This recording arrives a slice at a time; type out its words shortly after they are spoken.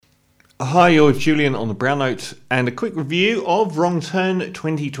Hi, you're Julian on the Brown Note, and a quick review of Wrong Turn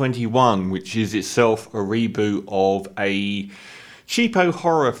 2021, which is itself a reboot of a cheapo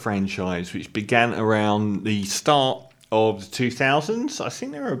horror franchise which began around the start of the 2000s. I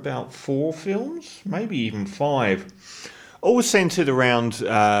think there are about 4 films, maybe even 5, all centered around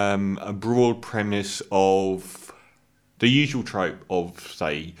a broad premise of the usual trope of,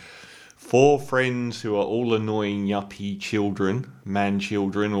 say, 4 friends who are all annoying yuppie children,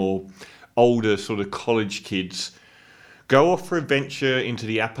 man-children, or older sort of college kids, go off for adventure into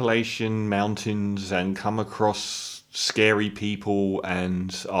the Appalachian Mountains and come across scary people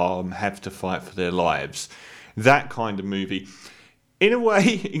and have to fight for their lives. That kind of movie. In a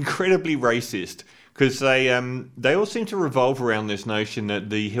way, incredibly racist, because they all seem to revolve around this notion that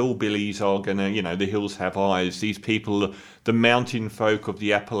the hillbillies are going to, the hills have eyes. These people, the mountain folk of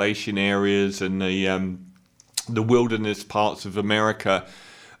the Appalachian areas and the wilderness parts of America,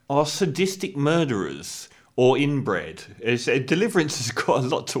 are sadistic murderers or inbred. Deliverance has got a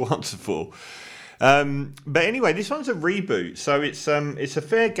lot to answer for. But anyway, this one's a reboot, so it's a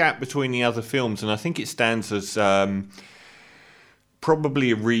fair gap between the other films, and I think it stands as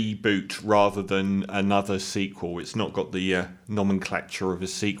probably a reboot rather than another sequel. It's not got the nomenclature of a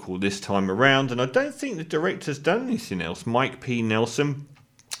sequel this time around, and I don't think the director's done anything else. Mike P. Nelson.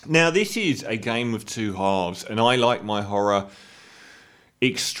 Now, this is a game of two halves, and I like my horror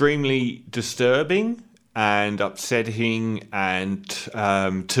extremely disturbing and upsetting and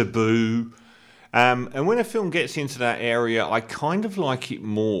taboo. And when a film gets into that area, I kind of like it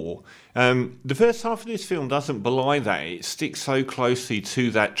more. The first half of this film doesn't belie that. It sticks so closely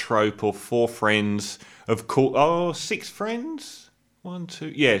to that trope of 4 friends, of course. 6 friends?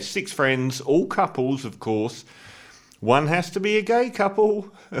 6 friends, all couples, of course. One has to be a gay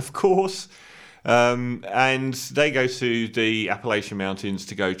couple, of course. And they go to the Appalachian Mountains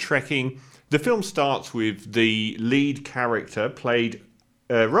to go trekking. The film starts with the lead character, played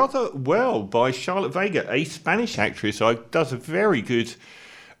rather well by Charlotte Vega, a Spanish actress who does a very good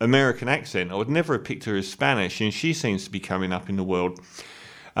American accent. I would never have picked her as Spanish, and she seems to be coming up in the world.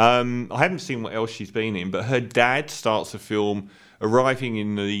 I haven't seen what else she's been in, but her dad starts the film arriving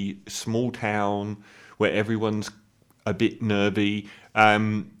in the small town where everyone's a bit nervy,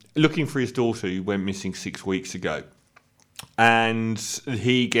 looking for his daughter who went missing 6 weeks ago. And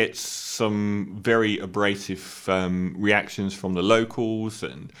he gets some very abrasive reactions from the locals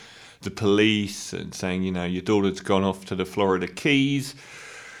and the police, and saying, your daughter's gone off to the Florida Keys.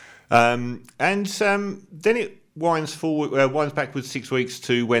 And then it winds backwards 6 weeks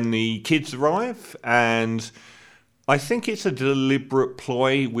to when the kids arrive. And I think it's a deliberate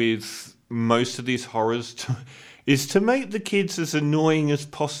ploy with most of these horrors is to make the kids as annoying as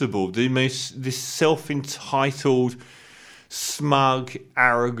possible. This self-entitled, smug,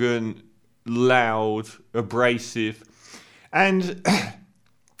 arrogant, loud, abrasive, and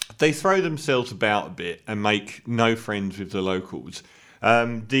they throw themselves about a bit and make no friends with the locals.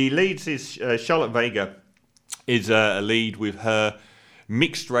 The lead is Charlotte Vega is a lead with her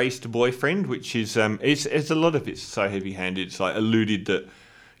mixed-race boyfriend, which is it's a lot of it's so heavy-handed. It's like alluded that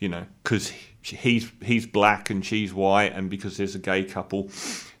because he's black and she's white, and because there's a gay couple,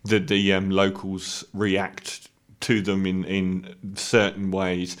 that the locals react to them in certain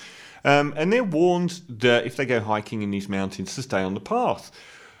ways. And they're warned that if they go hiking in these mountains to stay on the path.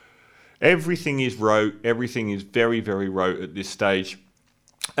 Everything is rote. Everything is very, very rote at this stage.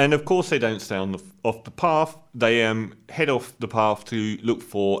 And of course they don't stay off the path. They head off the path to look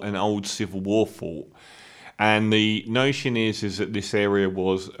for an old Civil War fort. And the notion is that this area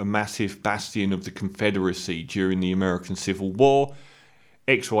was a massive bastion of the Confederacy during the American Civil War.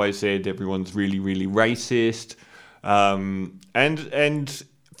 XYZ, everyone's really, really racist. And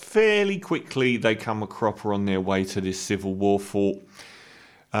fairly quickly they come a cropper on their way to this Civil War fort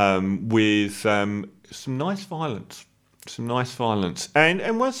with some nice violence.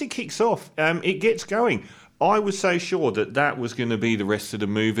 And once it kicks off, it gets going. I was so sure that was going to be the rest of the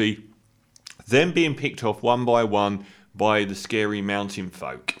movie. Them being picked off one by one by the scary mountain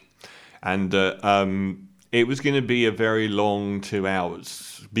folk. And it was going to be a very long 2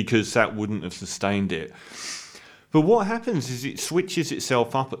 hours, because that wouldn't have sustained it. But what happens is it switches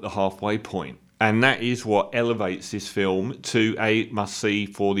itself up at the halfway point, and that is what elevates this film to a must-see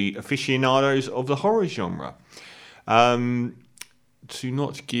for the aficionados of the horror genre. To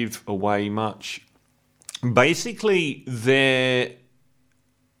not give away much, basically their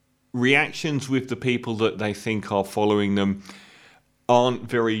reactions with the people that they think are following them aren't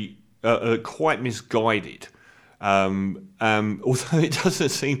very quite misguided, although it doesn't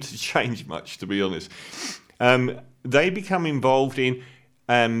seem to change much, to be honest. They become involved in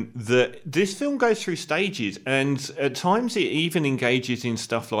that this film goes through stages, and at times it even engages in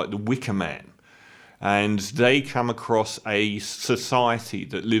stuff like the Wicker Man. And they come across a society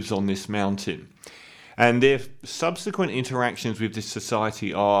that lives on this mountain. And their subsequent interactions with this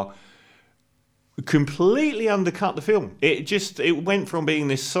society are completely undercut the film. It went from being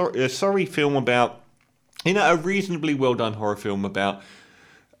this sorry film about, a reasonably well done horror film about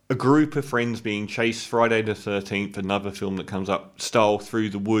a group of friends being chased Friday the 13th, another film that comes up, style through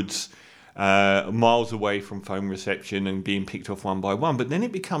the woods, miles away from phone reception and being picked off one by one. But then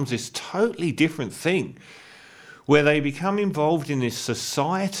it becomes this totally different thing where they become involved in this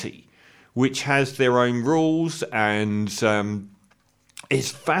society which has their own rules, and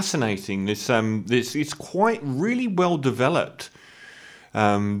it's fascinating. This it's quite really well developed.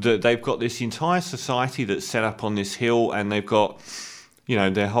 That they've got this entire society that's set up on this hill, and they've got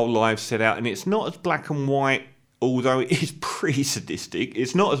their whole lives set out, and it's not as black and white, although it is pretty sadistic.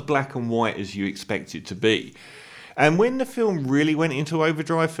 It's not as black and white as you expect it to be. And when the film really went into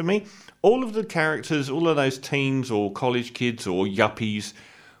overdrive for me, all of the characters, all of those teens or college kids or yuppies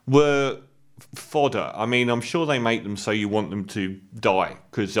were fodder. I mean, I'm sure they make them so you want them to die,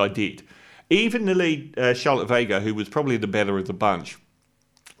 because I did. Even the lead, Charlotte Vega, who was probably the better of the bunch,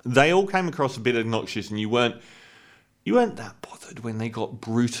 they all came across a bit obnoxious, and you weren't that bothered when they got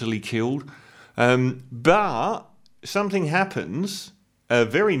brutally killed. But something happens,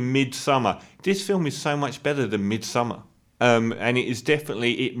 very Midsommar. This film is so much better than Midsommar. And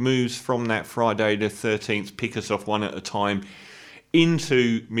it moves from that Friday the 13th, pick us off one at a time,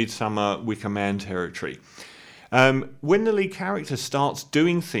 into Midsommar Wicker Man territory. When the lead character starts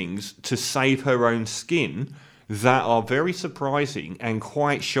doing things to save her own skin that are very surprising and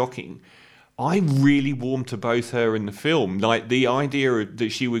quite shocking, I really warmed to both her and the film. Like the idea that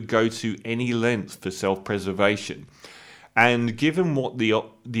she would go to any length for self-preservation. And given what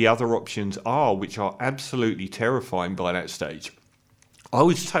the other options are, which are absolutely terrifying by that stage, I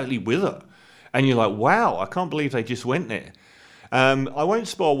was totally with her. And you're like, wow, I can't believe they just went there. I won't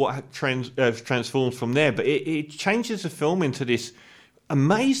spoil what transforms from there, but it changes the film into this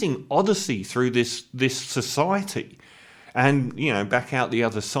amazing odyssey through this society. And, back out the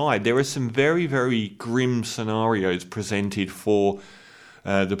other side, there are some very, very grim scenarios presented for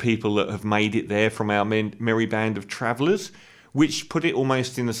the people that have made it there from our merry band of travellers, which put it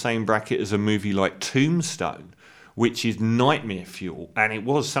almost in the same bracket as a movie like Tombstone, which is nightmare fuel.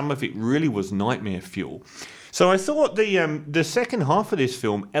 And some of it really was nightmare fuel. So I thought the second half of this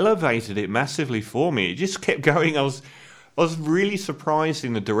film elevated it massively for me. It just kept going. I was really surprised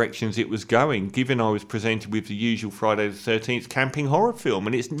in the directions it was going, given I was presented with the usual Friday the 13th camping horror film,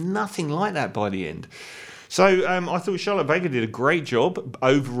 and it's nothing like that by the end. So I thought Charlotte Vega did a great job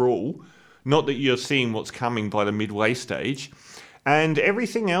overall, not that you're seeing what's coming by the midway stage, and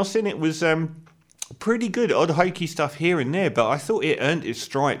everything else in it was pretty good. Odd hokey stuff here and there, but I thought it earned its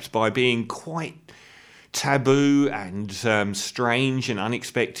stripes by being quite taboo and strange and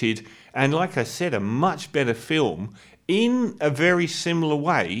unexpected, and like I said, a much better film in a very similar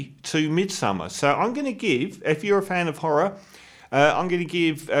way to Midsommar. So I'm going to give, if you're a fan of horror, I'm going to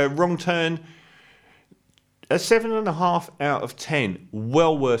give Wrong Turn a 7.5 out of 10.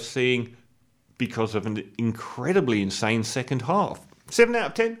 Well worth seeing because of an incredibly insane second half. 7 out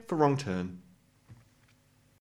of 10 for Wrong Turn.